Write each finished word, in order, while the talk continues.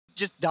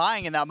just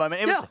dying in that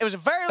moment. It was a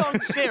very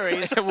long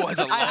series. It was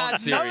a long I had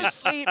series. no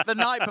sleep the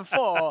night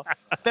before.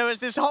 There was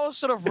this whole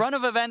sort of run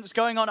of events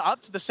going on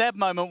up to the Seb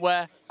moment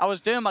where I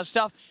was doing my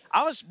stuff.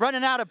 I was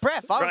running out of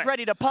breath. I was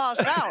ready to pass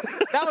out.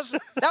 That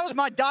was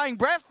my dying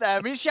breath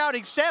there. Me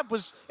shouting Seb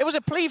was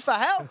a plea for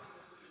help.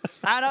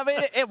 And I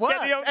mean, it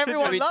worked.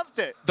 Everyone loved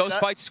it. Those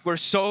fights were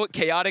so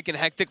chaotic and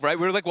hectic, right?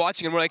 We were like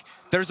watching and we're like,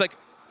 there's like,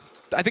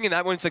 I think in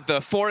that one, it's like the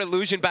 4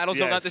 illusion battles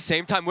going on at the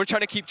same time. We're trying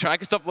to keep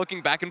track of stuff,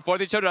 looking back and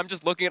forth at each other. I'm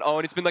just looking at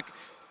Owen. It's been like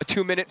a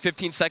 2-minute,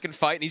 15-second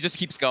fight, and he just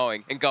keeps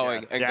going and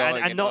going and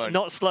going. And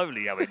not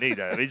slowly, I mean,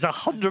 either. It's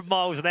 100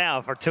 miles an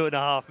hour for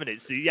 2.5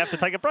 minutes. So you have to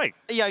take a break.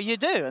 Yeah, you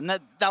do. And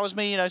that was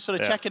me, you know, sort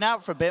of checking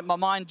out for a bit. My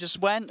mind just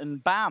went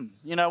and bam,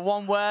 you know,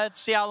 one word,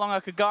 see how long I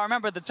could go. I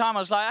remember at the time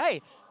I was like,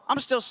 hey, I'm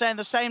still saying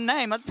the same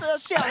name.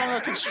 Let's see how long I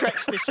can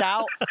stretch this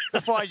out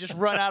before I just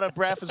run out of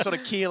breath and sort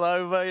of keel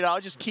over. You know,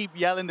 I'll just keep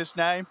yelling this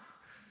name.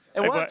 It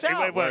worked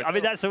out. I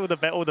mean, that's all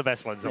the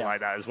best ones are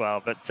like that as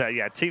well. But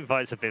yeah, team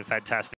fights have been fantastic.